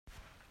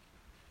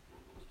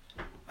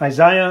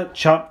Isaiah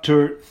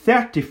chapter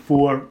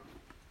 34,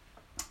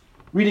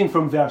 reading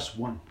from verse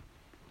 1.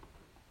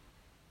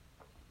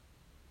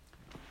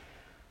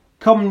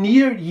 Come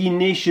near, ye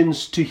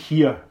nations, to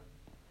hear,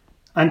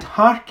 and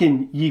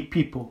hearken, ye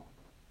people.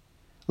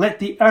 Let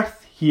the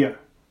earth hear,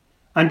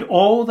 and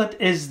all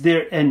that is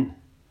therein,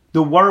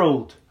 the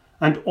world,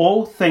 and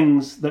all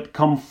things that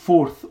come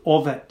forth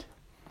of it.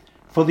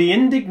 For the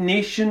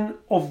indignation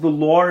of the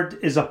Lord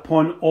is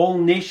upon all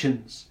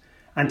nations,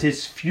 and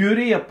his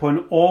fury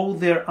upon all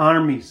their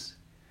armies.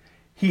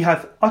 He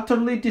hath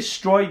utterly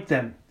destroyed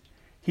them.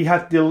 He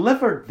hath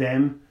delivered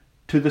them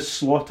to the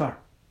slaughter.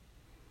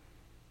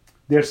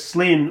 Their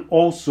slain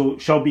also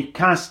shall be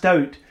cast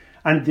out,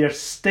 and their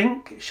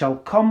stink shall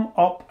come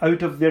up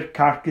out of their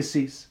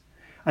carcasses,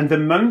 and the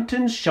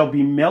mountains shall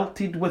be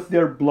melted with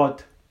their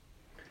blood.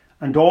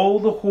 And all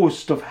the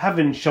host of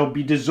heaven shall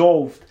be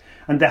dissolved,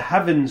 and the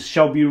heavens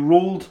shall be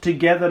rolled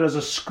together as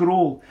a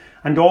scroll,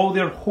 and all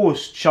their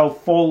host shall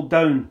fall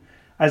down,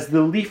 as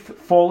the leaf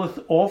falleth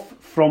off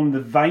from the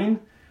vine,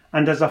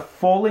 and as a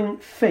falling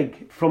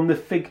fig from the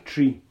fig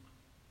tree.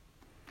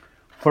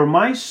 For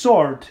my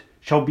sword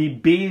shall be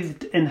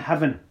bathed in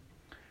heaven.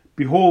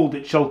 Behold,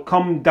 it shall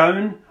come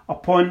down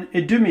upon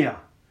Idumea,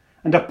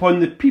 and upon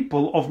the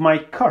people of my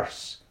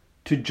curse,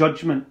 to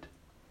judgment.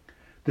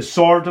 The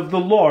sword of the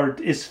Lord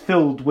is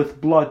filled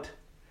with blood.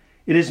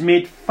 It is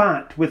made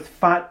fat with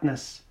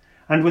fatness,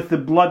 and with the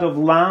blood of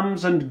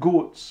lambs and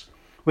goats,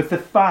 with the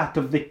fat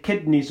of the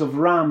kidneys of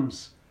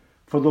rams.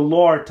 For the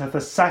Lord hath a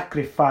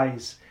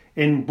sacrifice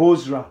in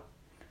Bozrah,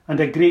 and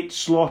a great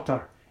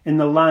slaughter in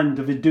the land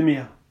of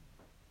Idumea.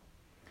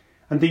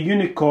 And the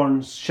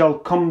unicorns shall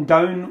come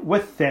down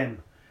with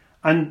them,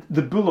 and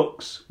the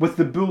bullocks with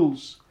the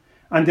bulls,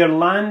 and their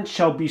land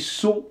shall be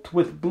soaked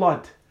with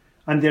blood,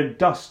 and their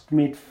dust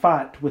made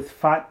fat with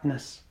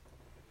fatness.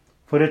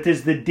 For it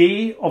is the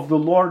day of the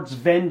Lord's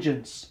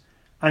vengeance,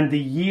 and the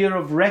year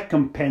of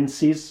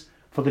recompenses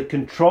for the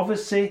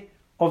controversy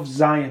of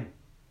Zion.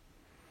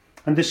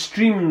 And the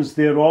streams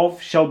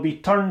thereof shall be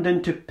turned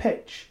into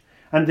pitch,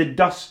 and the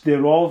dust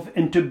thereof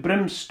into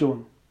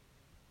brimstone.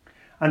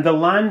 And the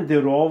land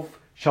thereof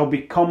shall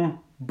become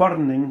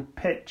burning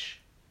pitch.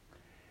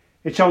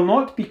 It shall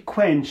not be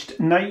quenched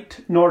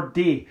night nor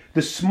day.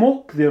 The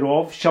smoke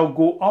thereof shall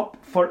go up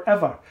for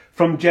ever.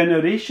 From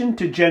generation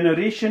to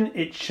generation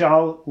it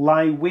shall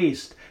lie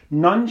waste.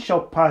 None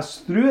shall pass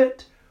through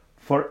it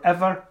for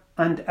ever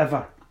and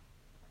ever.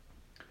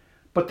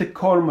 But the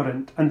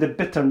cormorant and the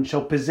bittern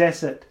shall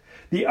possess it.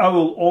 The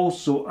owl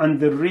also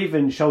and the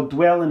raven shall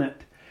dwell in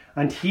it.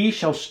 And he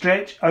shall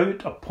stretch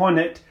out upon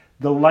it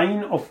the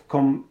line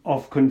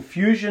of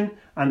confusion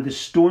and the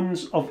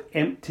stones of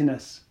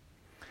emptiness.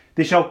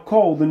 They shall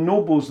call the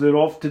nobles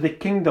thereof to the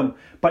kingdom,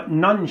 but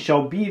none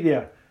shall be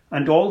there,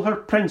 and all her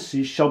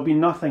princes shall be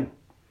nothing.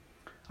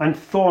 And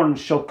thorns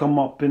shall come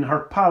up in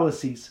her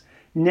palaces,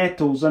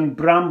 nettles and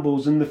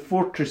brambles in the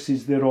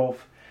fortresses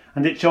thereof,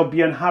 and it shall be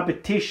an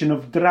habitation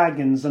of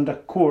dragons and a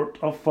court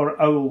for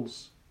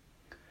owls.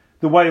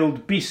 The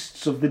wild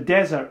beasts of the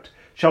desert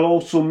shall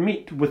also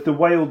meet with the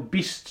wild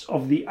beasts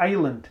of the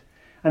island,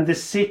 and the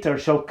satyr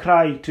shall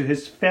cry to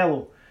his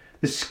fellow.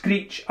 The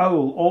screech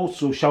owl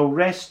also shall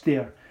rest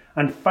there,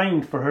 and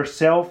find for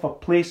herself a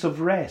place of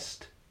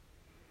rest.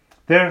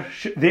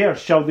 There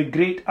shall the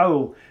great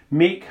owl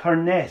make her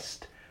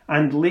nest,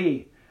 and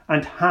lay,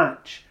 and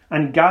hatch,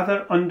 and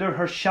gather under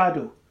her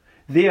shadow.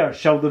 There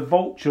shall the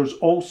vultures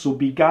also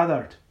be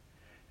gathered,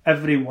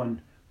 every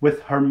one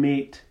with her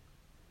mate.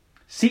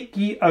 Seek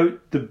ye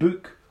out the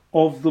book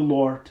of the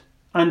Lord,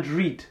 and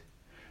read.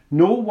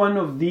 No one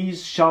of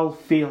these shall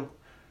fail,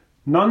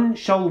 none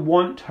shall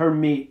want her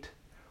mate.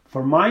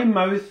 For my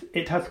mouth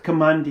it hath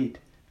commanded,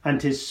 and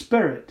his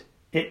spirit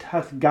it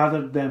hath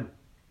gathered them.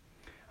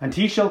 And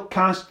he shall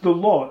cast the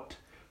lot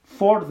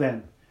for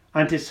them,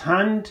 and his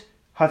hand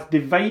hath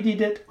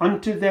divided it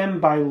unto them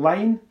by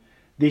line.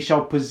 They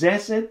shall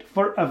possess it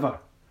for ever.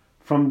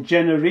 From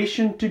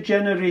generation to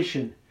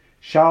generation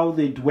shall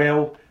they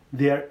dwell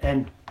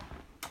therein.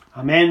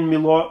 Amen. May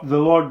the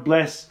Lord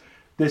bless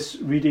this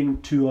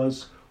reading to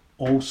us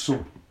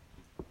also.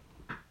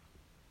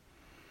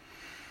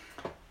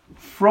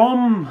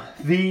 From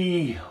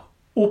the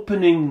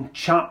opening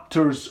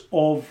chapters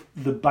of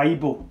the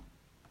Bible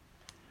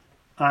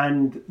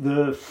and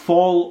the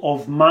fall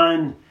of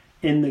man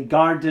in the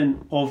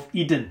Garden of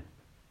Eden,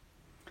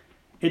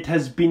 it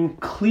has been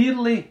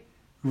clearly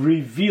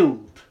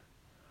revealed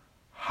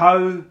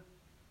how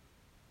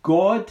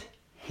God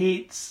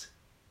hates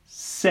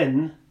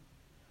sin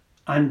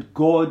and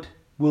God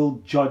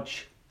will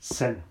judge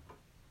sin.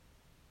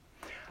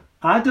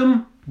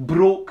 Adam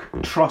broke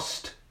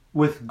trust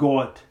with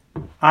God.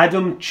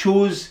 Adam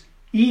chose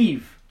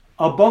Eve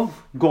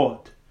above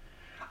God.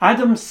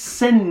 Adam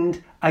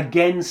sinned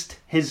against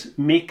his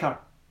Maker.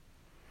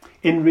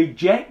 In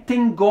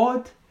rejecting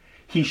God,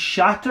 he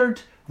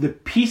shattered the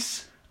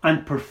peace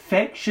and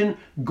perfection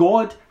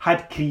God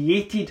had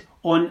created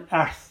on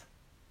earth,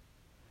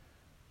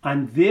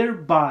 and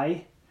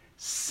thereby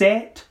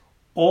set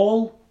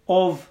all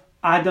of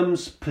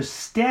Adam's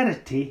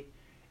posterity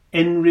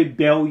in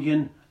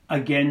rebellion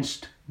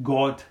against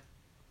God.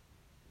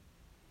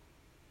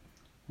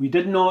 We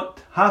did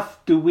not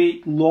have to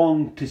wait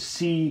long to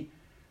see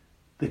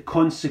the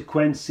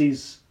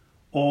consequences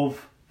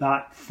of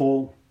that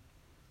fall.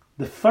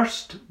 The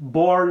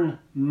firstborn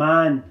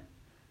man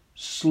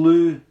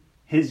slew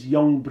his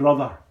young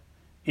brother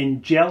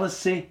in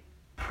jealousy,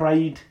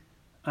 pride,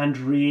 and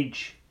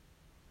rage.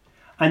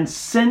 And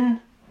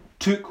sin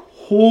took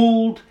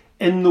hold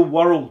in the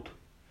world.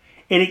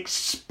 It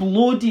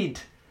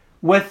exploded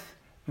with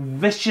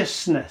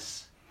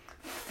viciousness,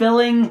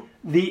 filling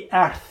the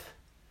earth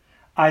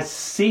as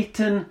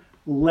Satan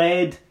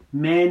led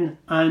men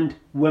and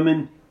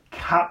women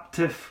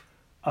captive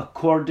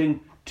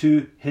according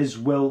to his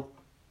will.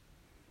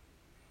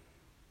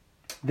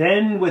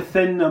 Then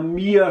within a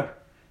mere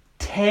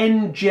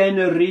 10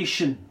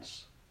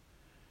 generations,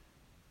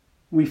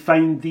 we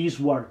find these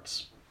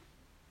words.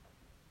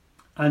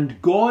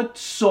 And God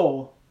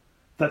saw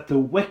that the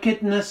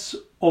wickedness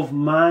of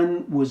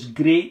man was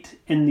great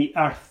in the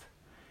earth,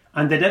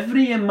 and that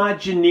every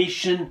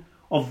imagination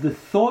of the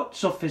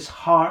thoughts of his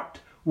heart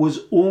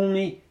was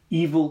only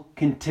evil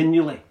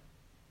continually.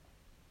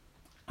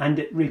 And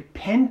it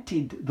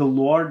repented the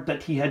Lord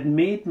that he had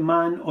made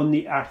man on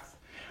the earth,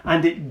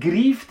 and it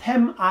grieved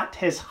him at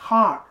his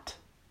heart.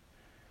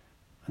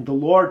 And the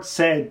Lord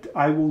said,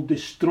 I will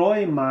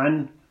destroy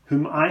man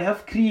whom I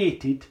have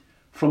created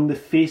from the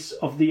face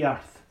of the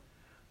earth,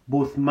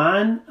 both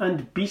man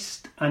and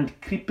beast and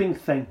creeping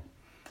thing,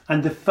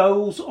 and the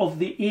fowls of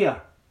the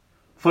air,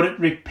 for it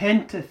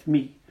repenteth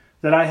me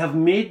that I have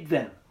made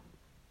them.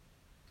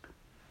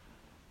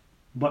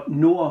 But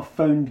Noah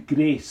found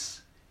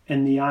grace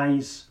in the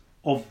eyes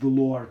of the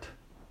Lord.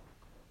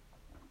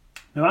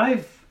 Now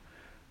I've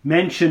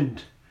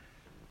mentioned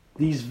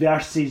these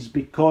verses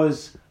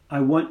because I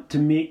want to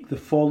make the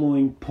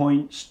following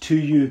points to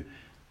you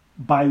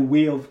by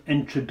way of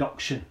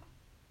introduction.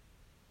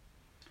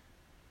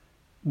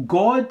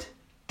 God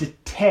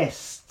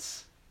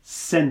detests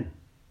sin.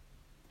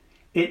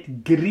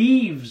 It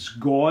grieves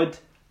God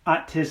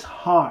at his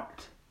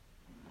heart.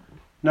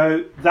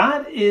 Now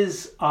that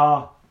is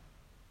a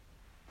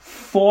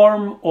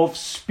form of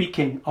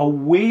speaking, a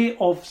way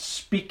of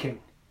speaking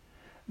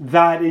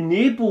that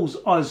enables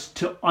us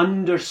to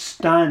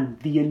understand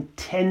the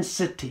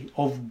intensity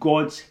of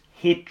God's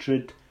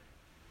hatred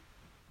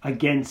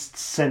against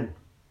sin.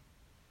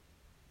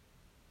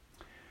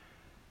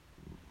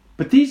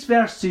 But these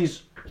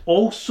verses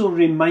also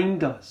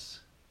remind us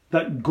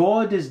that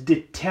God is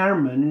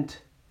determined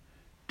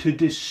to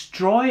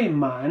destroy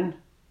man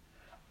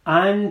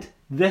and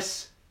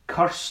this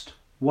cursed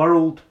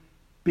world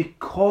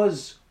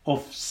because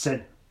of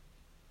sin.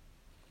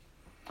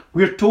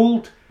 We're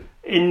told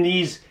in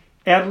these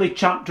early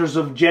chapters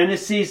of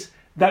Genesis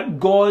that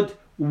God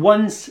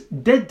once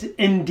did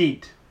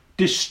indeed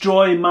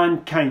destroy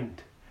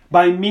mankind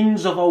by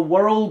means of a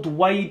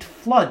worldwide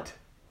flood.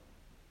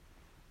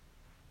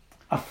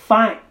 A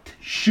fact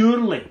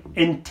surely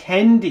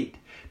intended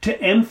to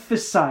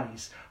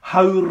emphasize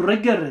how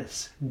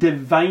rigorous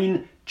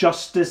divine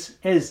justice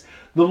is.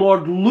 The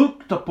Lord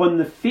looked upon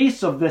the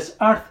face of this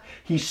earth.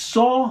 He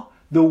saw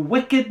the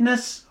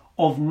wickedness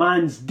of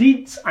man's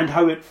deeds and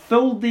how it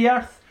filled the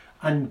earth,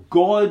 and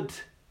God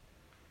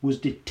was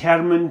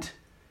determined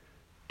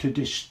to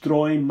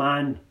destroy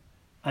man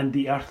and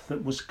the earth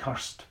that was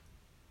cursed.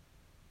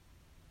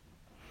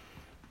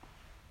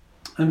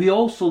 And we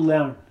also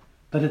learn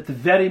that at the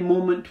very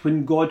moment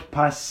when God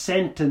passed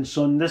sentence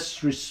on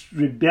this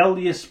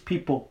rebellious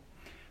people,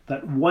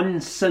 that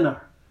one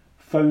sinner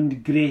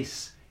found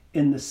grace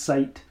in the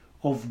sight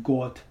of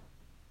God.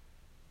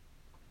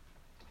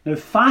 Now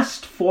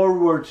fast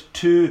forward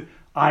to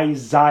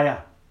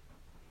Isaiah.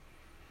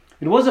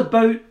 It was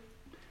about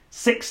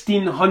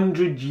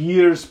 1600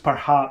 years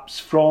perhaps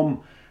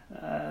from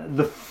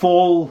the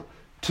fall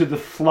to the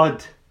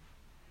flood,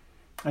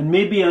 and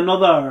maybe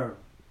another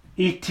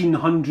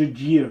 1800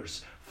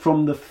 years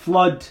from the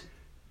flood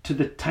to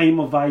the time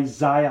of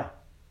Isaiah.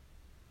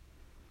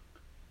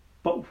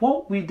 But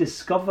what we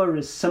discover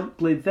is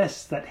simply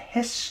this, that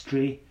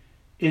history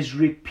is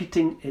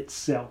repeating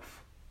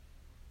itself.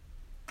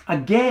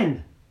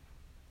 Again,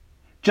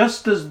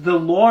 just as the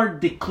Lord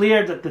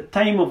declared at the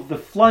time of the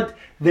flood,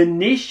 the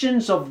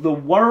nations of the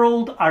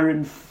world are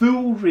in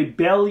full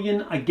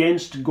rebellion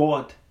against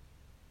God.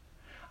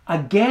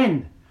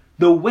 Again,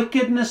 the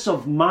wickedness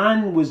of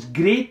man was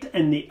great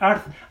in the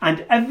earth,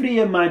 and every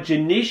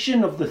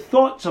imagination of the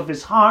thoughts of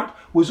his heart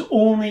was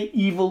only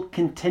evil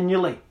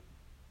continually.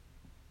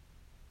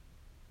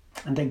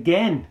 And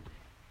again,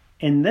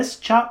 in this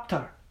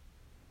chapter,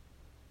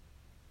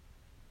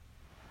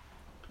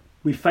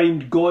 we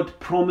find God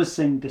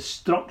promising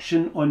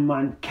destruction on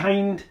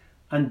mankind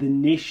and the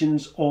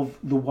nations of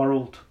the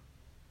world.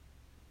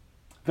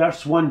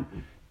 Verse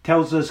 1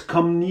 tells us,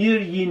 Come near,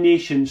 ye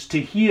nations, to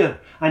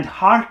hear, and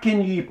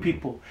hearken, ye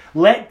people.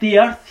 Let the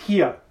earth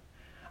hear,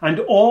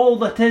 and all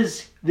that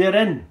is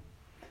therein,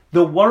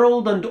 the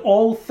world and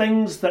all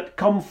things that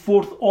come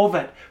forth of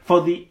it.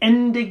 For the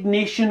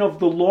indignation of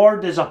the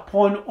Lord is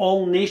upon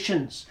all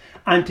nations,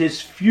 and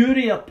his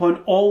fury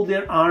upon all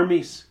their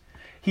armies.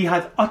 He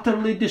hath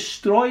utterly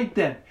destroyed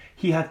them.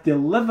 He hath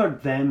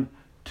delivered them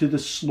to the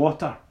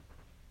slaughter.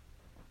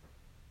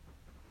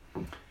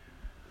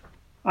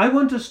 I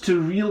want us to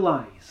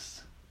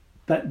realize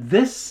that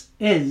this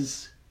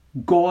is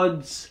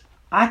God's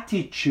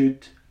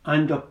attitude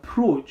and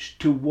approach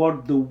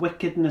toward the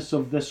wickedness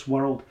of this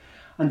world.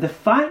 And the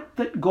fact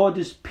that God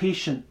is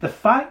patient, the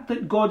fact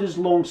that God is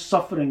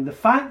long-suffering, the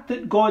fact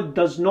that God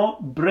does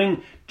not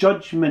bring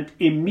judgment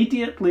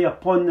immediately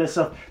upon this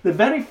earth, the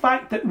very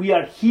fact that we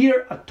are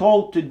here at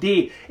all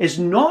today is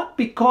not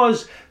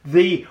because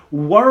the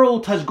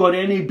world has got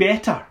any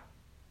better.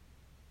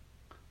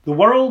 The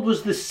world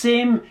was the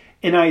same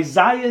in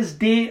Isaiah's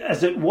day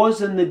as it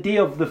was in the day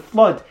of the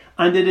flood,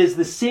 and it is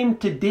the same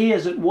today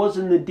as it was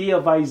in the day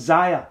of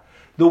Isaiah.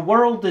 The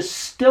world is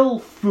still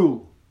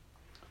full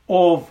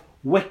of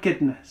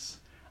wickedness,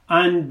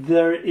 and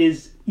there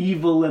is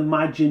evil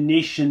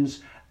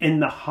imaginations in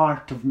the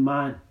heart of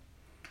man,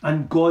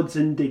 and God's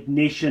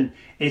indignation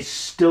is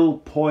still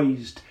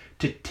poised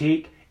to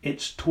take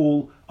its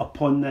toll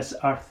upon this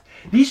earth.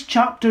 These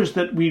chapters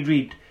that we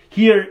read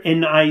here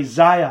in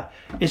Isaiah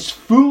is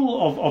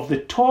full of the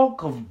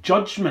talk of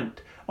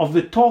judgment, of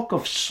the talk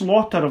of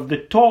slaughter, of the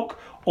talk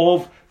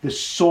of the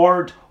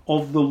sword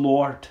of the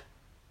Lord.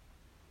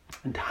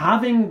 And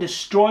having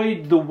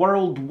destroyed the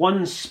world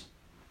once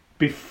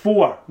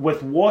before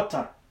with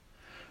water,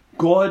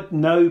 God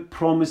now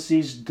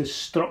promises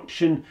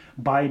destruction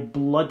by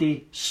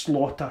bloody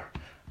slaughter,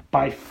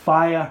 by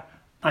fire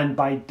and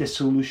by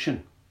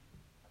dissolution.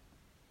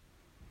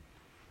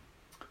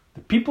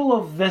 The people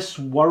of this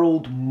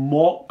world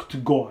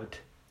mocked God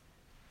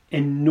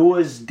in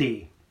Noah's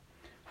day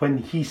when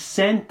he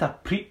sent a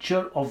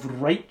preacher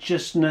of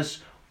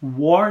righteousness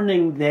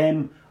warning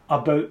them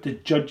about the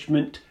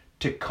judgment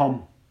to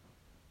come.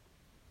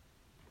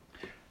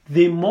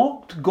 They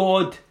mocked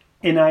God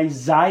in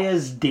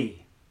Isaiah's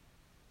day,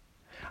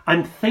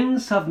 and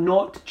things have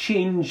not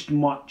changed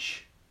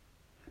much,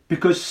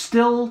 because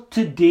still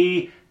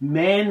today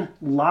men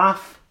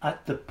laugh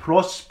at the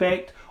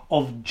prospect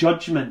of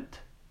judgment.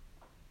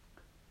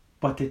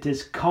 But it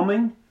is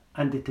coming,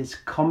 and it is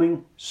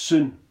coming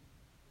soon,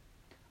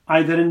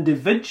 either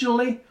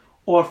individually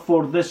or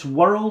for this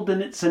world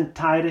in its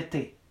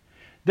entirety.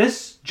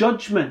 This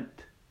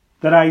judgment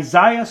that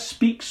Isaiah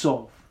speaks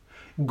of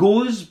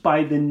goes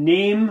by the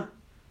name,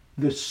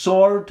 the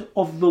sword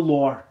of the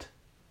Lord.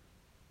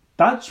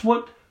 That's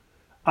what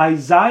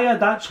Isaiah,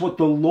 that's what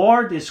the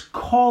Lord is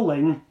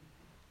calling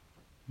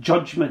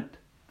judgment.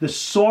 The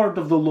sword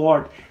of the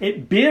Lord.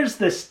 It bears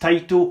this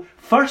title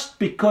first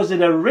because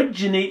it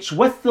originates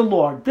with the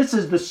Lord. This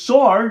is the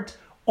sword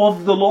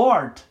of the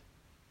Lord.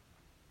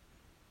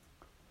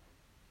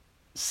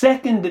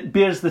 Second, it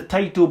bears the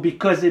title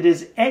because it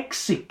is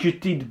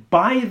executed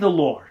by the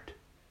Lord,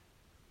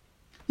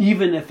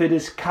 even if it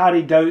is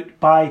carried out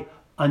by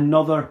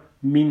another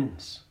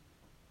means.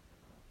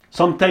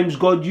 Sometimes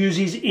God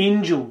uses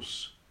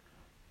angels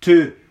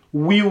to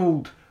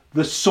wield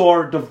the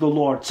sword of the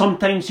Lord.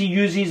 Sometimes he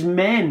uses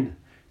men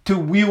to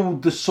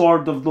wield the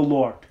sword of the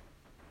Lord.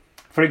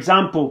 For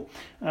example,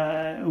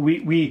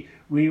 we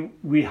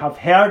have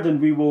heard, and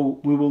we will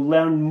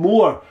learn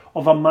more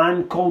of a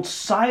man called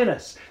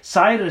Cyrus.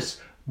 Cyrus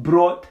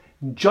brought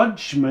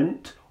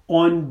judgment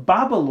on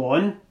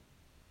Babylon,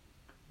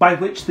 by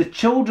which the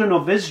children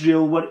of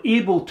Israel were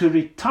able to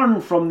return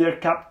from their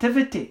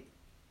captivity.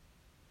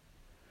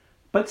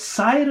 But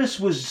Cyrus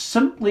was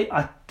simply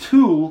a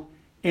tool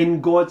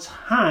in God's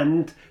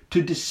hand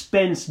to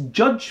dispense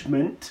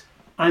judgment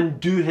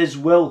and do his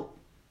will.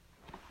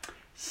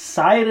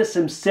 Cyrus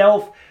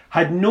himself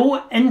had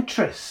no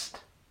interest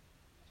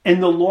in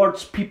the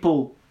Lord's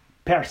people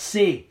per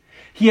se.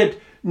 He had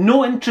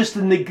no interest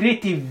in the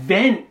great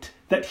event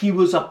that he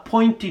was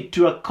appointed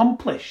to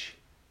accomplish.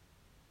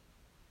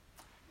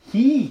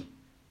 He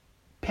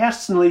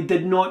personally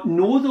did not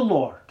know the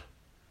Lord,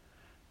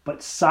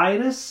 but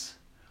Cyrus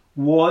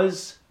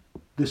was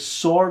the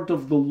sword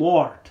of the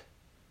Lord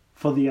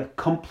for the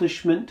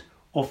accomplishment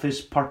of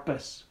his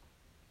purpose.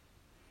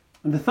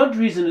 And the third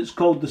reason it's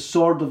called the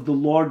sword of the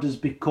Lord is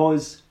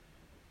because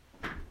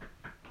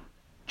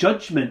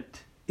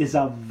judgment is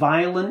a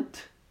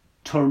violent,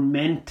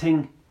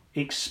 tormenting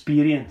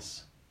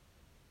experience.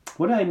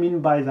 What do I mean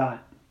by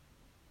that?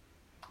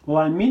 Well,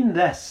 I mean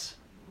this.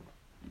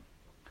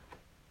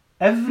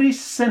 Every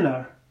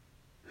sinner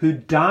who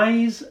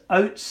dies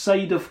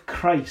outside of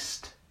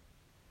Christ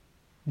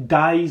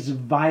dies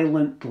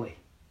violently.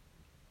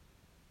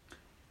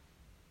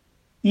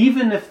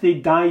 Even if they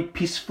die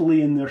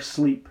peacefully in their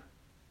sleep.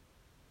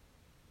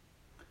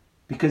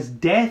 Because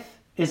death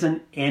is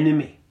an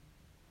enemy,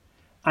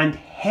 and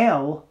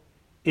hell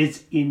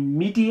is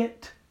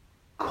immediate,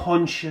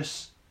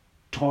 conscious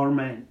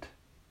torment.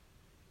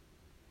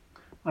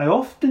 I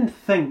often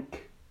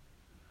think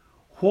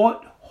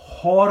what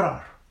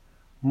horror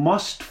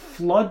must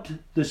flood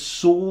the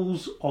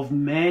souls of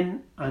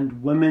men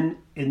and women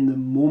in the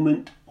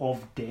moment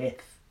of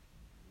death?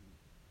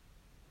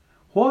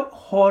 What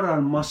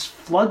horror must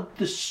flood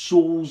the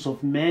souls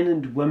of men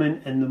and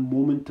women in the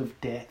moment of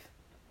death?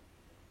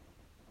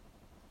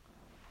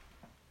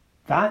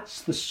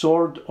 That's the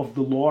sword of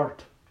the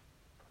Lord.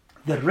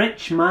 The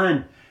rich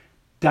man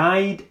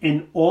died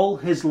in all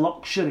his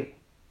luxury,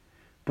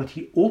 but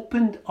he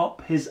opened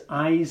up his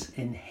eyes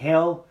in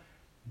hell,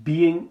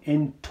 being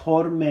in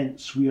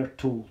torments, we are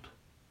told.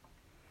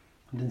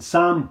 And in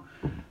Psalm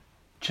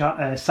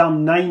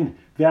 9,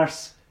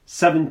 verse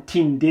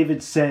 17,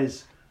 David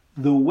says,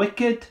 "The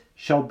wicked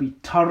shall be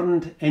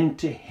turned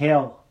into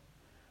hell,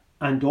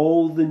 and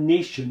all the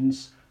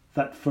nations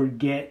that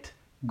forget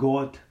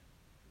God."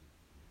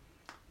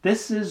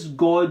 This is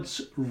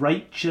God's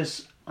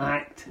righteous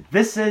act.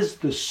 This is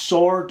the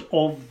sword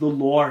of the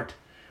Lord,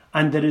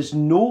 and there is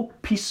no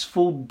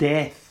peaceful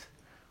death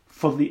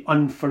for the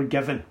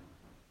unforgiven.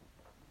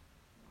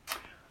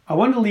 I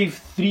want to leave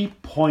 3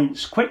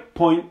 points, quick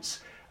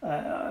points,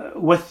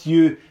 with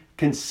you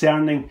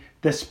concerning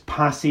this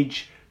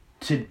passage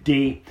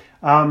today.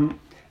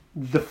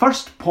 The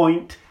first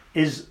point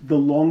is the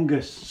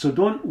longest, so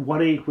don't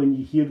worry when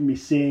you hear me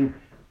saying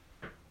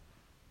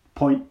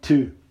point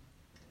 2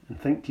 and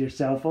think to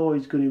yourself, oh,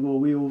 he's going to go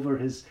way over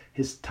his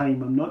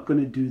time. I'm not going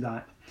to do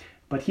that.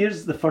 But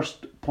here's the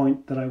first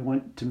point that I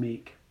want to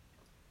make.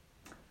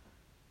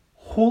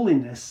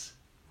 Holiness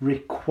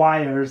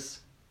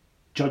requires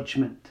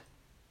judgment.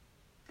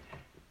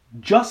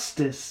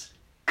 Justice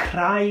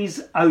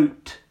cries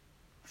out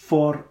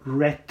for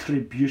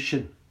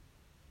retribution.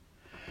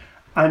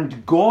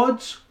 And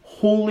God's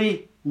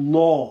holy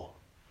law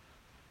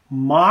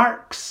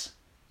marks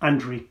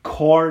and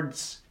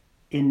records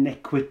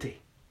iniquity.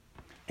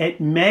 It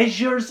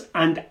measures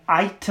and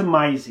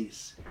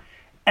itemizes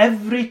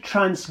every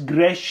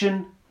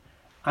transgression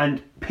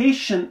and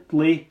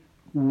patiently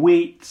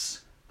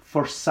waits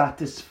for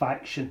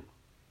satisfaction.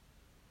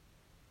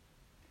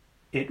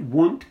 It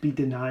won't be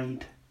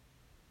denied.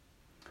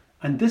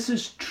 And this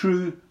is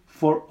true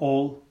for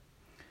all.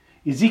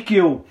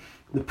 Ezekiel,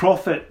 the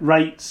prophet,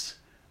 writes,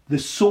 "The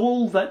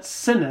soul that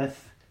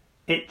sinneth,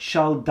 it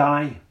shall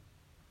die.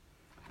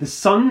 The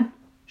son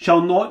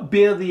shall not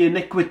bear the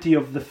iniquity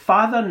of the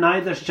father,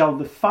 neither shall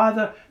the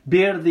father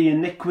bear the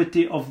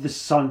iniquity of the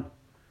son.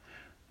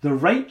 The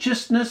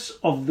righteousness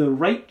of the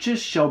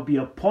righteous shall be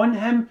upon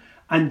him,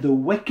 and the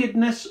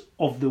wickedness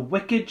of the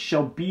wicked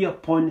shall be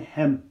upon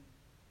him."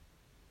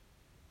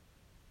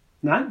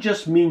 That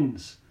just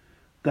means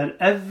that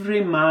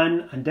every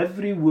man and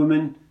every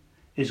woman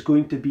is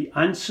going to be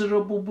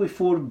answerable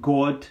before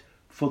God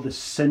for the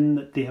sin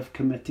that they have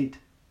committed.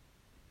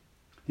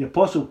 The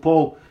Apostle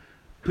Paul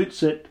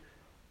puts it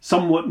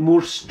somewhat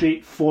more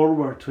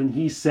straightforward when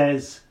he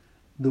says,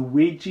 "The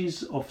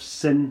wages of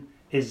sin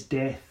is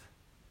death."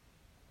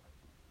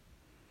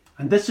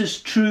 And this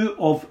is true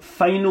of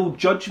final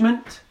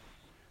judgment,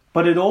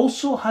 but it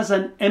also has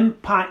an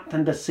impact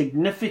and a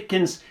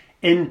significance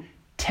in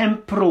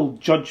temporal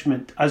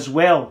judgment as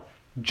well.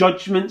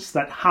 Judgments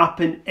that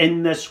happen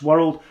in this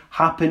world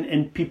happen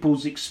in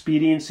people's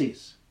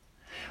experiences.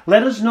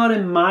 Let us not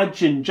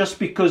imagine just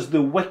because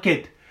the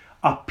wicked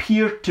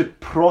appear to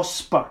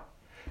prosper,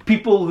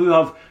 people who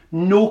have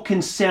no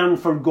concern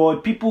for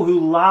God, people who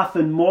laugh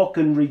and mock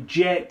and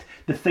reject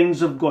the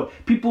things of God,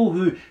 people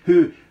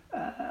who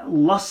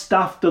lust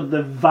after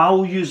the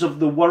values of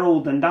the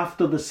world and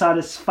after the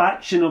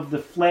satisfaction of the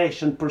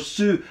flesh and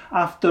pursue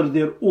after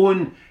their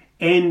own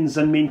ends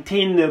and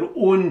maintain their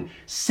own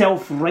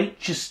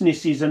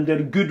self-righteousnesses and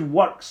their good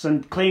works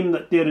and claim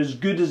that they're as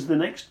good as the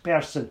next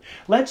person.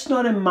 Let's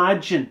not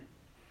imagine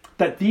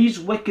that these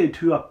wicked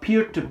who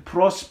appear to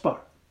prosper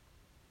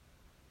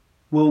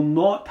will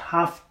not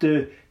have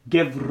to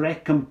give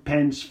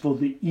recompense for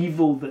the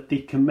evil that they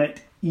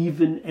commit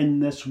even in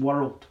this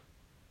world.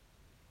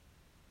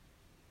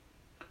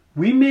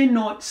 We may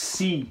not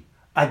see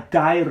a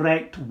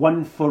direct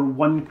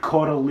one-for-one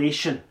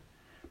correlation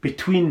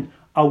between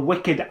a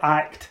wicked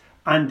act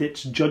and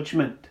its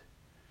judgment,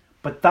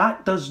 but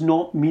that does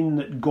not mean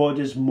that God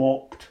is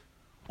mocked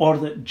or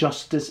that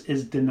justice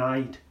is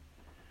denied.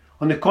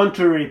 On the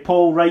contrary,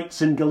 Paul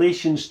writes in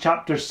Galatians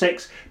chapter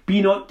 6,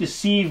 "Be not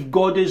deceived,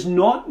 God is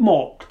not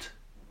mocked.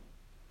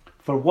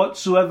 For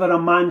whatsoever a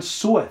man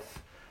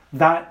soweth,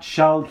 that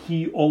shall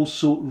he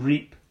also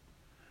reap.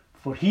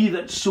 For he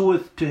that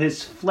soweth to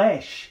his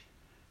flesh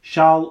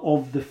shall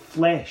of the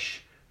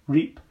flesh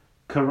reap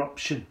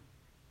corruption."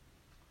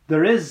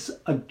 There is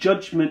a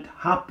judgment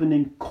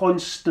happening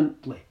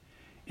constantly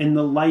in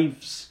the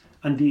lives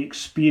and the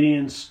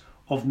experience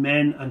of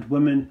men and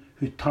women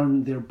who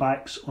turn their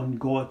backs on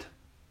God.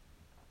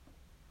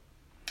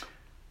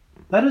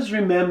 Let us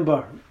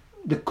remember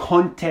the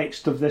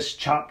context of this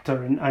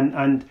chapter,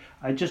 and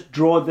I just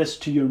draw this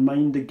to your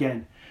mind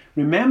again.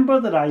 Remember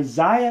that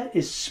Isaiah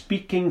is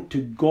speaking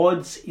to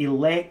God's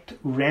elect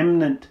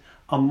remnant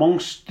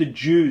amongst the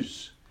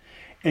Jews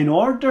in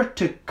order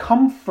to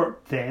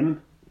comfort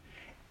them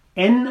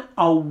in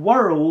a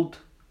world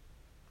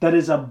that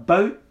is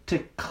about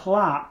to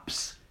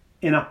collapse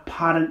in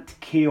apparent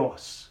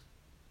chaos.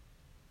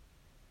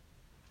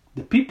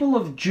 The people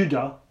of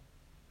Judah,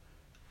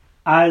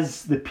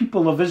 as the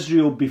people of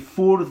Israel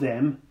before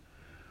them,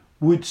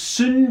 would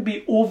soon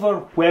be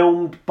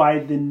overwhelmed by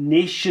the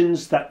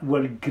nations that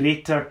were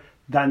greater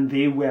than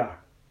they were.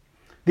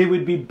 They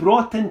would be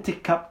brought into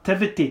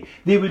captivity.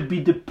 They would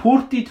be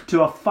deported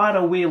to a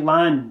faraway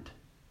land.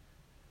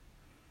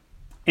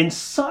 In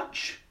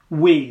such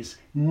ways,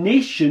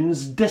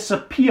 nations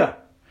disappear.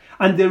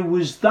 And there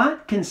was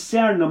that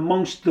concern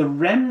amongst the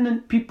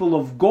remnant people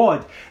of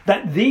God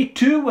that they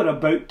too were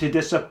about to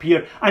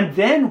disappear. And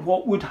then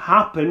what would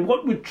happen,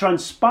 what would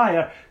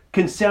transpire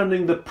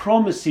concerning the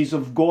promises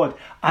of God?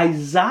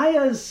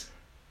 Isaiah's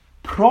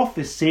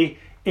prophecy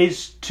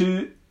is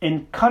to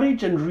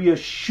encourage and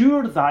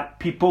reassure that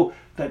people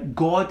that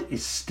God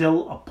is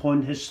still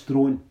upon his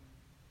throne.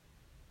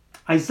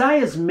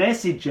 Isaiah's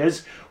message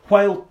is,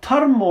 while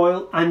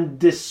turmoil and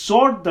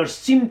disorder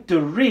seem to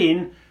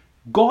reign,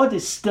 God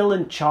is still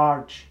in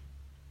charge.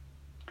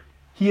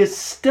 He is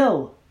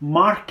still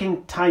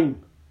marking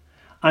time,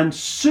 and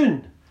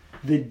soon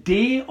the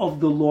day of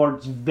the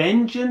Lord's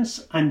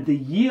vengeance and the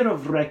year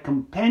of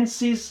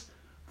recompenses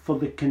for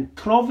the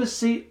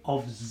controversy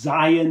of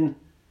Zion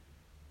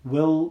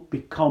will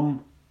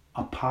become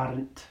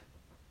apparent.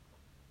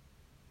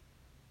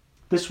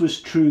 This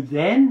was true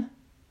then,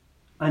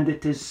 and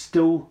it is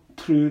still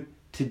true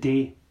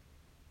today.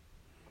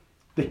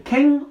 The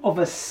king of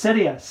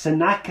Assyria,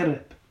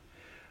 Sennacherib,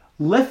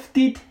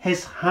 lifted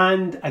his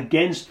hand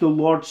against the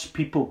Lord's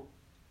people,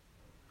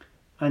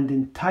 and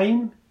in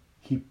time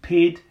he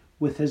paid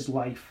with his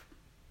life.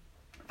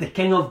 The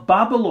king of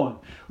Babylon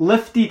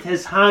lifted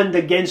his hand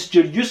against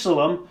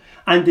Jerusalem,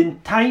 and in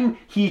time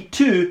he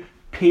too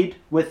paid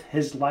with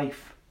his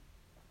life.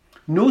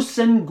 No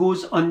sin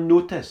goes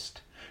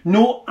unnoticed.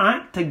 No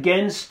act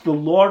against the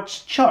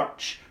Lord's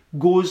church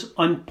goes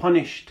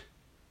unpunished.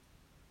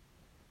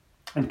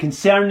 And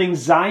concerning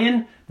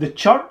Zion, the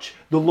church,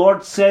 the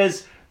Lord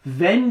says,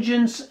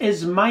 "Vengeance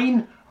is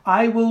mine,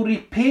 I will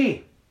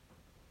repay."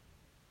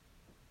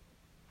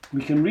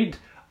 We can read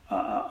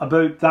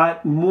about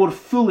that more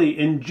fully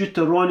in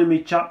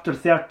Deuteronomy chapter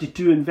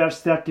 32 and verse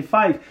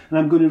 35. And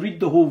I'm going to read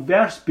the whole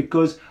verse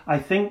because I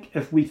think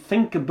if we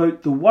think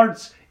about the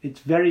words, it's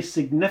very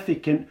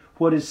significant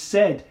what is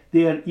said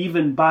there,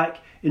 even back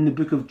in the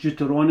book of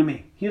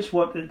Deuteronomy. Here's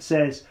what it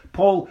says.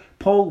 Paul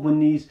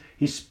when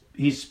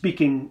he's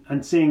speaking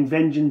and saying,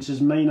 "Vengeance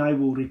is mine, I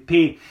will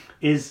repay,"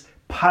 is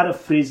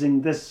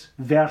paraphrasing this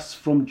verse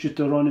from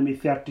Deuteronomy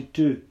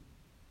 32.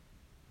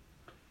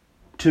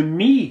 "To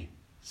me,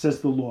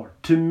 says the Lord,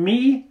 to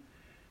me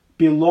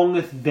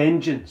belongeth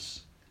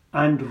vengeance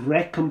and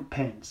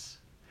recompense.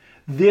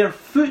 Their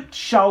foot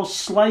shall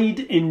slide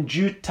in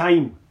due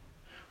time,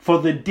 for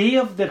the day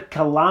of their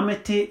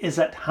calamity is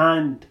at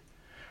hand,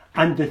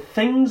 and the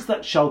things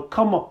that shall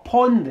come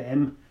upon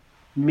them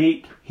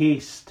make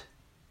haste."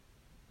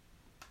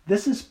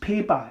 This is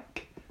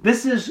payback.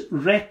 This is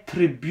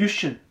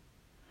retribution.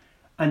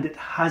 And it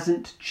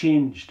hasn't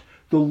changed.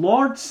 The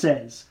Lord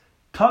says,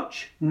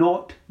 "Touch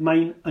not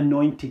mine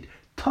anointed.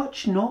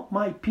 Touch not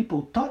my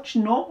people. Touch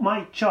not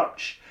my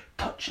church.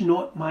 Touch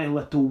not my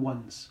little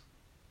ones."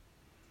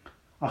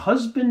 A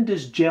husband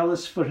is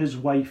jealous for his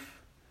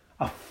wife.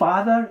 A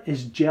father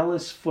is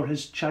jealous for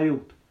his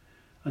child.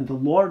 And the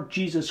Lord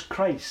Jesus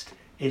Christ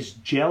is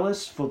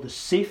jealous for the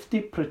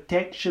safety,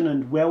 protection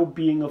and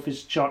well-being of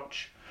his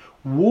church.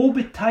 Woe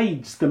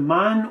betides the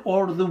man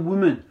or the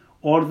woman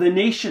or the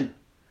nation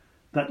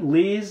that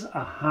lays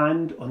a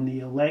hand on the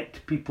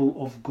elect people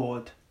of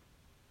God.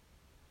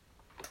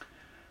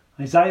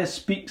 Isaiah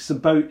speaks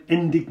about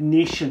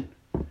indignation.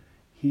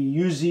 He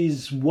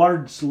uses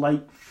words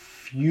like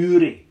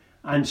fury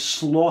and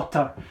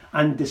slaughter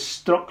and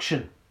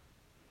destruction.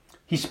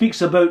 He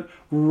speaks about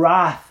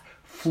wrath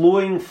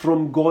flowing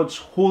from God's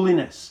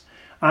holiness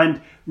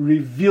and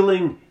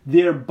revealing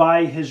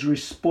thereby his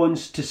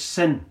response to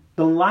sin.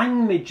 The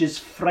language is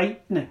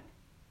frightening.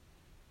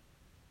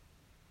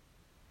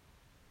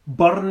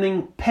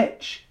 Burning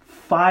pitch,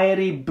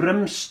 fiery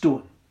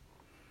brimstone.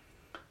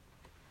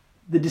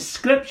 The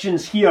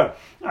descriptions here,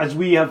 as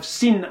we have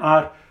seen,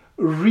 are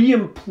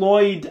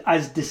re-employed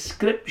as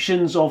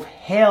descriptions of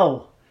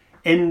hell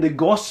in the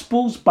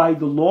Gospels by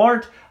the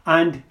Lord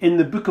and in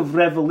the book of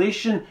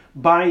Revelation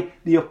by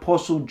the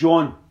Apostle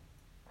John.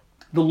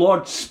 The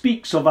Lord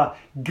speaks of a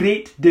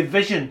great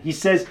division. He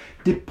says,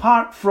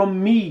 "Depart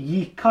from me,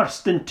 ye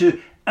cursed,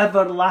 into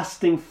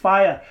everlasting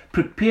fire,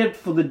 prepared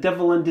for the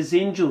devil and his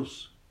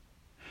angels."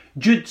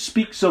 Jude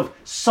speaks of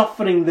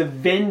suffering the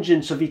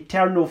vengeance of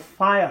eternal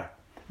fire.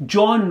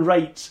 John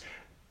writes,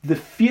 "The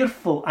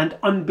fearful and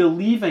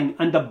unbelieving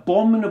and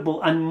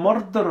abominable and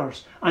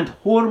murderers and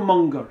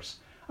whoremongers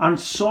and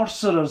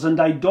sorcerers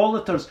and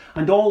idolaters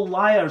and all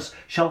liars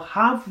shall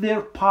have their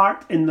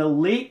part in the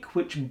lake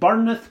which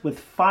burneth with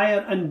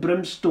fire and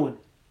brimstone,"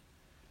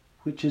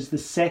 which is the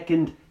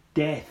second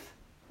death.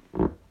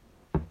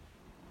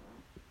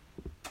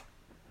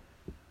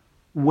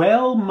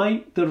 Well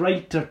might the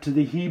writer to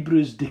the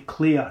Hebrews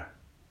declare,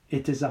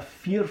 it is a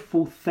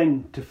fearful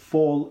thing to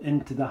fall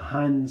into the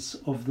hands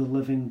of the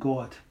living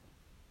God.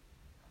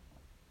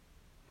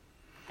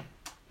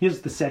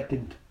 Here's the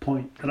second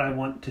point that I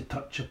want to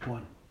touch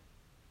upon.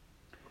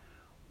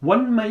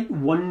 One might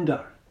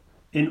wonder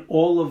in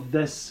all of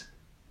this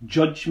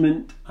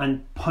judgment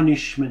and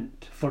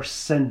punishment for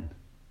sin,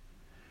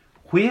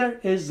 where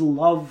is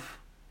love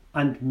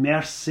and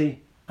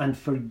mercy and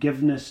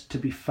forgiveness to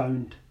be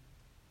found?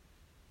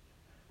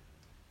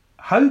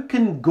 How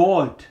can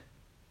God,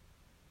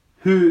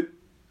 who,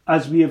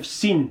 as we have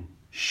seen,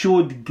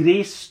 showed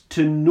grace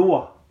to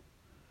Noah,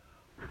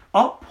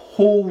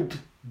 uphold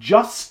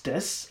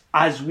justice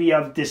as we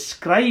have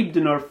described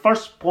in our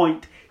first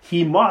point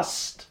he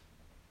must,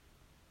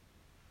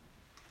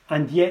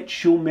 and yet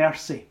show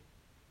mercy?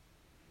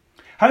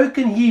 How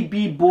can he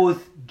be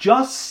both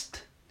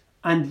just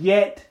and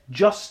yet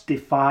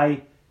justify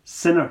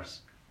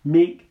sinners,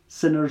 make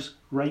sinners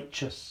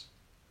righteous?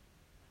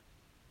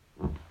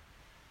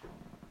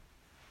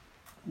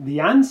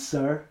 The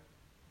answer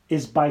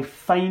is by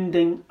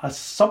finding a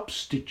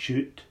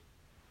substitute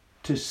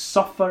to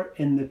suffer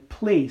in the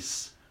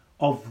place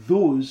of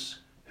those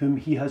whom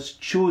he has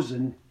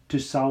chosen to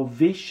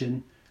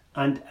salvation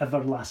and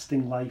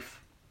everlasting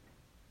life.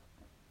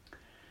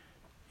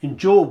 In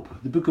Job,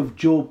 the book of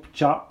Job,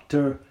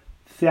 chapter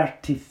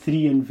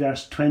 33 and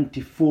verse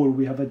 24,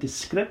 we have a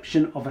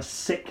description of a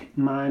sick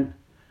man,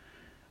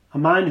 a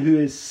man who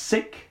is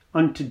sick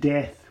unto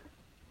death,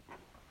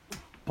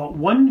 but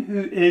one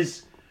who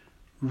is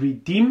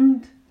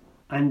redeemed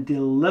and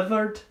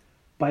delivered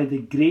by the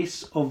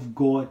grace of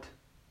God.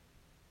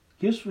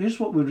 Here's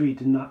what we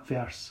read in that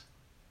verse.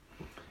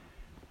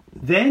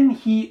 Then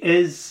he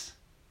is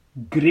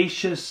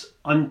gracious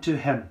unto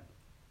him,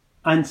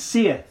 and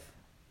saith,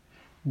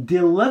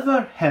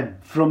 deliver him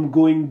from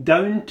going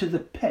down to the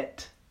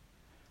pit.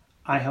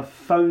 I have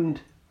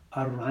found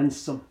a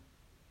ransom.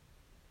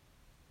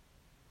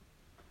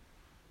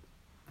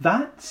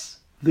 That's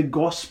the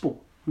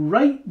gospel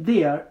right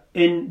there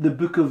in the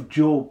book of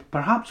Job,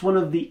 perhaps one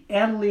of the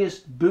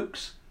earliest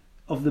books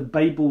of the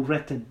Bible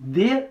written.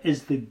 There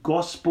is the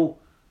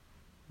gospel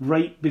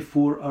right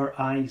before our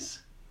eyes.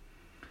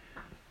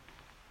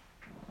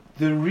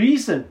 The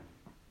reason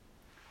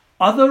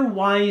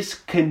otherwise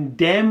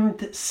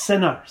condemned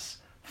sinners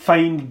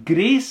find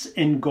grace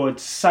in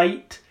God's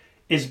sight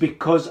is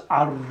because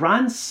a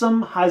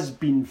ransom has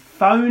been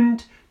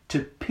found to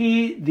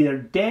pay their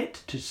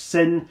debt to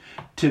sin,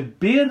 to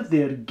bear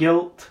their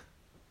guilt,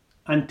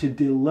 and to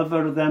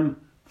deliver them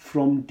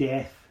from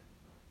death.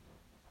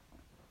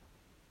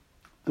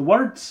 The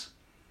words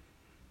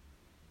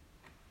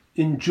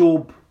in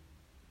Job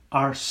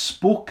are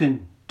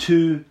spoken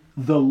to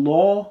the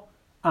law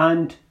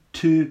and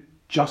to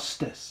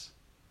justice.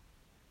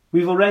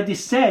 We've already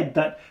said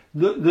that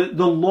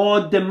the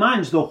law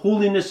demands, the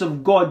holiness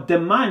of God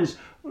demands,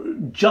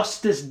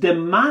 justice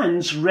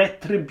demands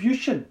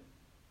retribution.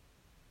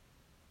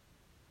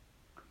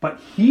 But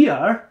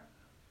here,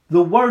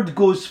 the word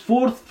goes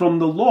forth from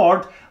the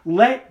Lord,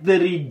 let the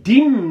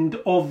redeemed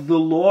of the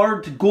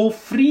Lord go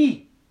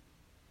free.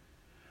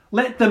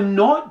 Let them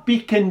not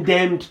be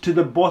condemned to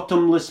the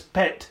bottomless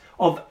pit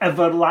of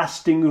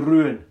everlasting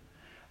ruin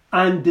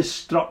and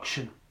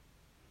destruction.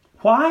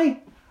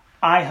 Why?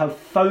 I have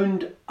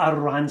found a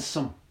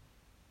ransom.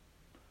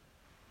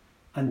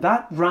 And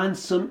that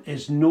ransom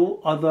is no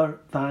other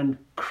than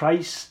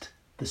Christ,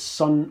 the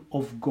Son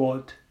of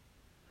God,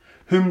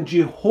 whom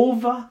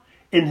Jehovah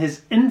in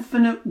his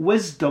infinite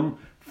wisdom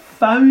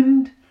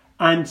found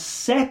and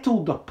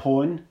settled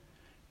upon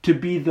to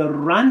be the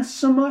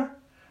ransomer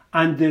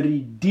and the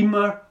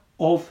redeemer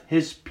of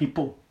his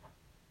people.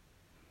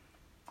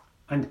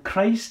 And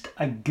Christ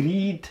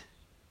agreed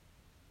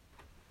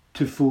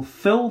to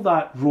fulfill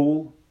that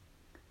role,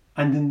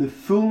 and in the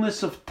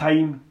fullness of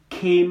time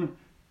came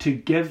to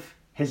give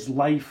his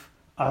life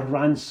a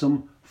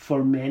ransom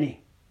for many.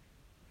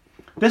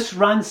 This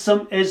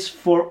ransom is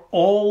for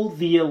all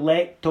the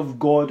elect of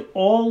God,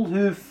 all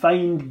who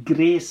find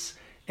grace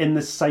in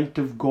the sight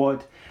of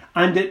God,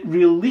 and it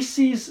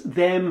releases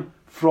them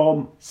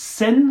from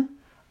sin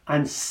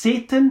and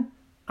Satan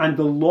and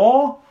the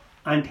law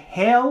and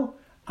hell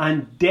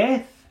and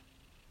death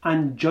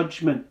and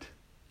judgment.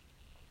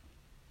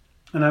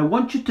 And I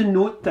want you to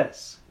note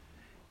this.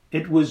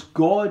 It was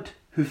God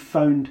who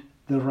found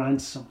the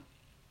ransom.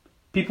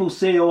 People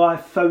say, "Oh,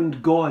 I've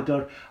found God,"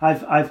 or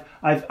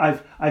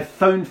I've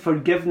found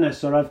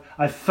forgiveness, or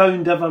I've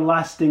found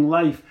everlasting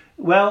life.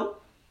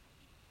 Well,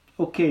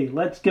 okay,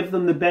 let's give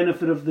them the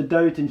benefit of the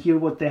doubt and hear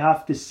what they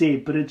have to say.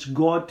 But it's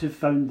God who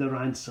found the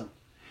ransom.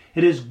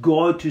 It is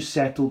God who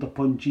settled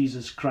upon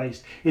Jesus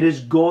Christ. It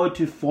is God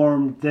who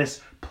formed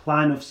this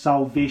plan of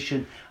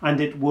salvation, and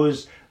it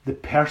was the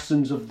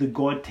persons of the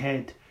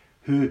Godhead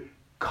who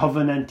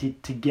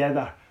covenanted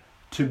together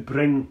to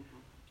bring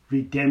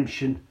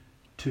redemption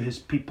to his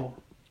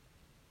people.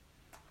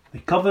 The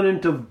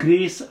covenant of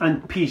grace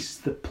and peace,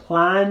 the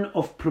plan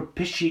of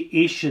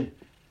propitiation,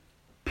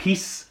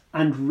 peace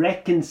and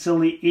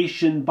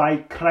reconciliation by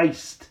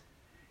Christ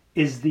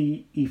is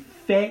the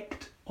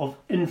effect of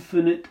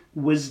infinite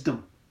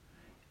wisdom.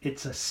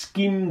 It's a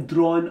scheme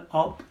drawn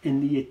up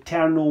in the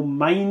eternal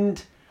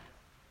mind,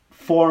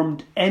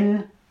 formed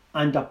in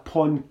and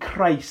upon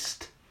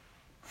Christ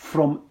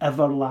from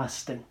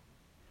everlasting.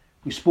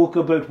 We spoke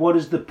about what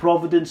is the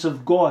providence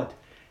of God.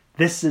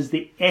 This is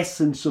the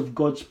essence of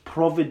God's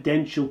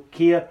providential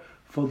care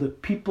for the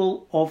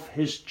people of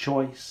his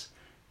choice.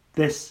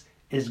 This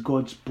is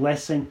God's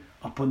blessing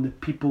upon the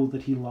people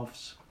that he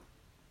loves.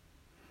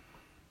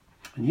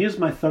 And here's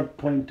my third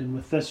point, and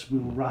with this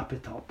we'll wrap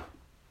it up.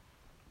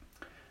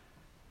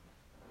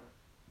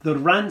 The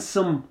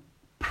ransom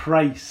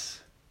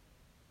price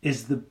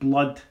is the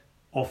blood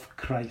of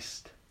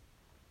Christ.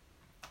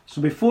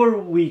 So before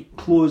we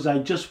close, I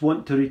just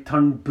want to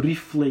return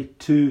briefly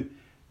to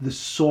the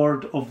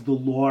sword of the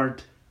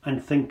Lord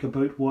and think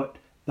about what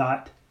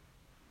that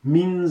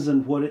means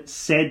and what it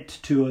said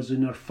to us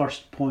in our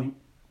first point.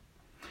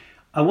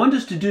 I want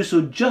us to do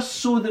so just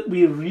so that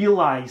we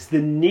realise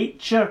the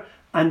nature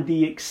and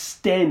the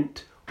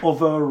extent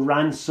of our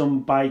ransom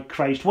by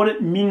Christ, what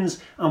it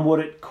means and what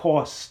it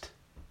cost.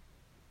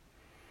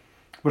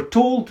 We're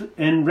told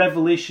in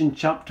Revelation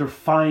chapter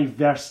 5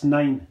 verse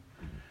 9,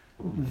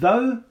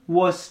 "Thou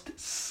wast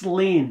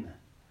slain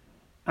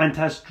and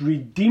hast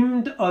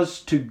redeemed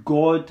us to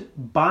God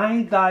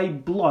by thy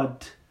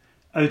blood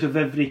out of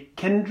every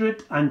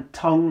kindred and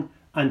tongue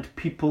and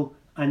people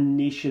and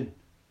nation."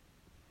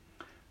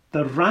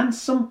 The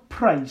ransom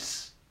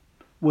price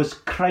was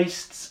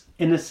Christ's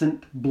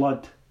innocent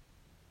blood.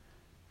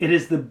 It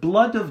is the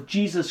blood of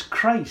Jesus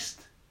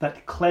Christ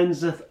that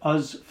cleanseth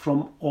us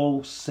from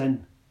all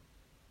sin.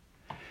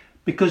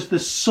 Because the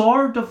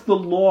sword of the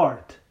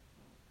Lord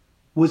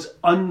was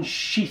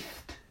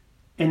unsheathed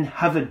in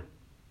heaven.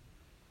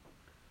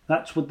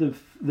 That's what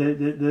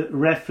the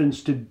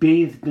reference to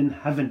bathed in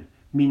heaven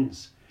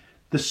means.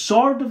 The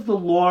sword of the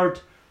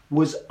Lord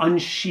was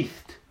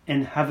unsheathed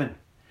in heaven,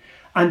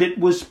 and it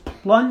was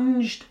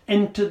plunged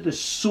into the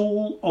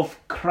soul of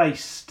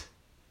Christ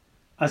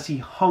as he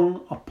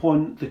hung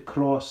upon the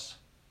cross.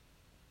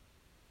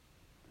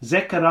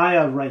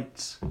 Zechariah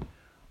writes,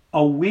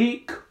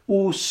 "Awake,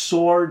 O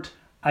sword,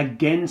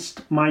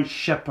 against my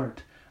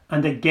shepherd,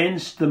 and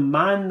against the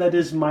man that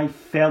is my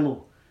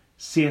fellow,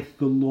 saith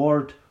the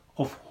Lord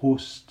of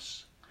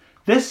hosts."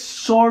 This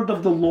sword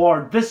of the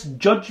Lord, this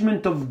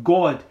judgment of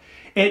God,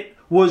 it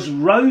was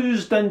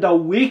roused and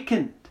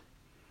awakened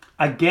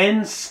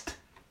against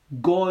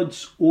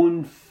God's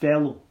own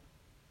fellow,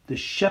 the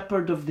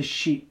shepherd of the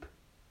sheep,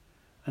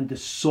 and the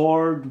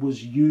sword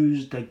was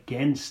used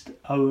against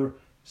our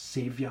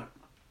Saviour.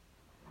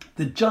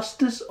 The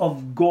justice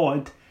of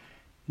God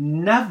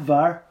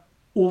never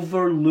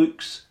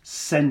overlooks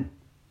sin.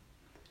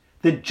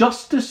 The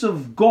justice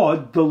of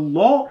God, the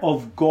law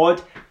of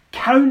God,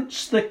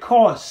 counts the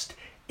cost,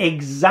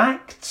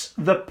 exacts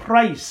the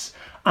price,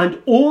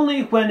 and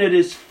only when it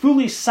is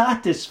fully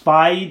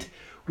satisfied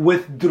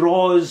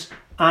withdraws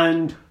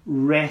and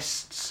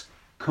rests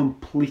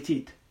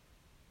completed.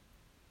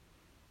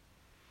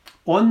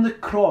 On the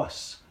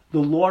cross, the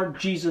Lord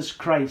Jesus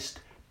Christ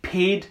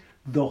paid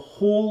the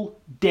whole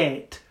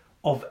debt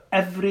of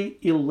every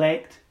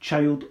elect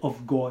child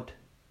of God.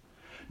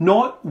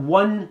 Not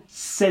one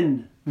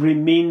sin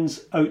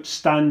remains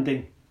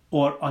outstanding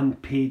or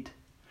unpaid.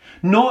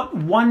 Not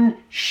one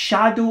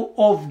shadow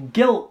of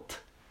guilt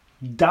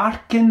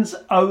darkens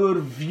our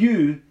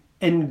view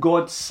in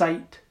God's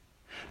sight.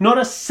 Not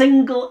a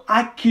single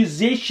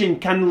accusation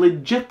can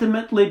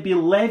legitimately be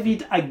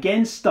levied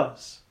against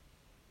us.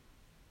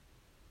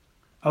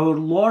 Our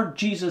Lord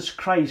Jesus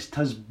Christ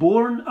has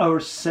borne our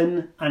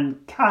sin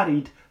and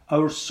carried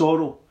our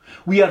sorrow.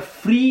 We are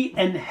free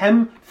in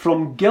him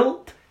from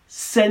guilt,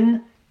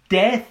 sin,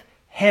 death,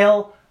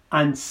 hell,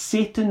 and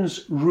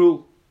Satan's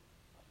rule.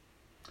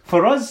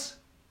 For us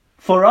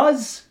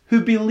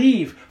who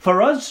believe,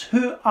 for us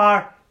who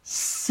are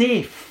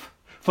safe,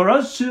 for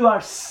us who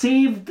are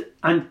saved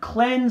and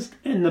cleansed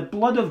in the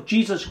blood of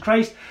Jesus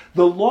Christ,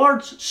 the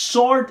Lord's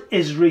sword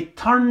is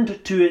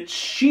returned to its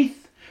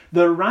sheath.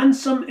 The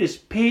ransom is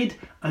paid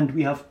and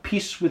we have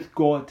peace with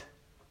God.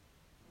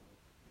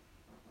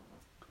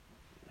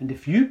 And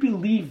if you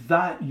believe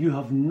that, you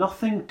have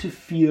nothing to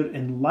fear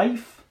in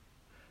life,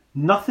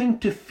 nothing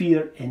to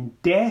fear in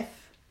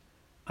death,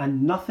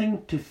 and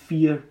nothing to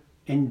fear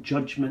in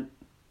judgment.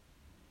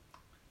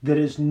 There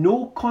is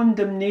no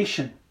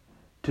condemnation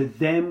to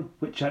them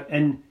which are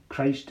in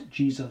Christ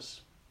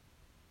Jesus.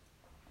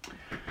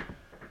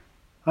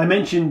 I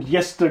mentioned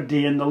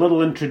yesterday in the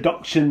little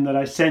introduction that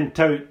I sent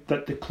out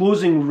that the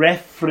closing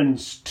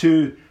reference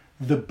to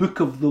the book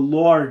of the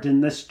Lord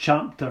in this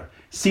chapter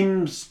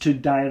seems to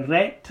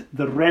direct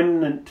the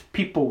remnant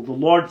people, the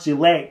Lord's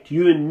elect,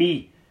 you and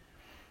me,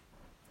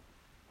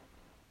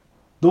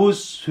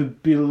 those who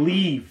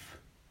believe.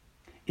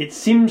 It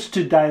seems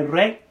to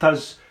direct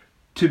us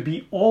to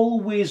be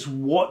always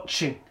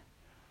watching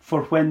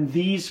for when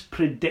these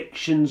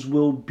predictions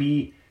will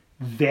be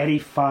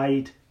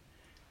verified,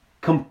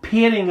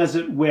 comparing, as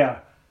it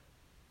were,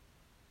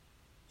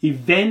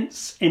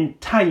 events in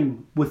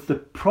time with the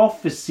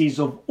prophecies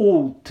of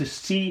old to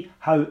see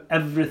how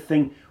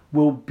everything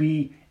will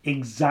be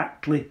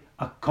exactly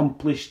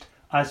accomplished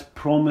as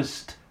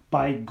promised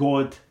by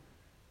God.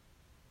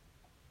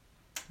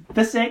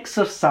 This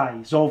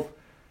exercise of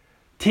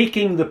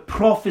taking the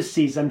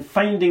prophecies and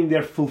finding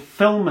their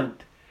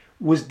fulfillment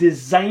was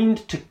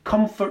designed to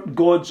comfort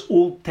God's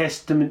Old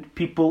Testament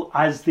people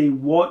as they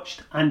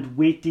watched and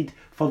waited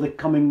for the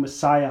coming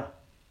Messiah.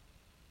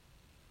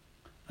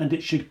 And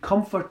it should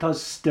comfort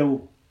us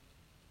still.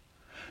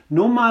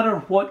 No matter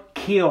what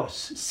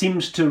chaos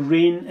seems to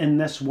reign in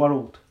this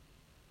world,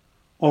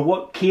 or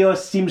what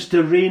chaos seems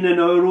to reign in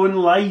our own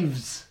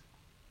lives,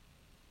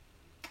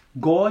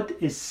 God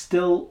is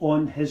still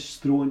on his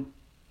throne.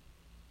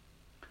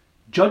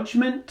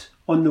 Judgment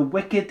on the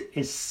wicked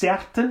is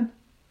certain,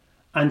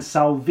 and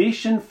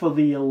salvation for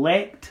the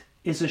elect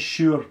is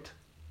assured.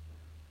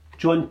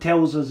 John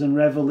tells us in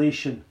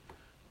Revelation,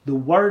 the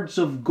words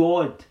of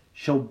God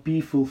shall be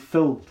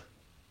fulfilled,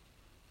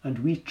 and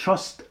we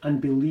trust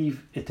and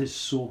believe it is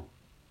so.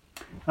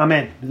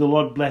 Amen. May the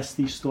Lord bless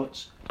these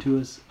thoughts to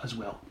us as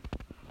well.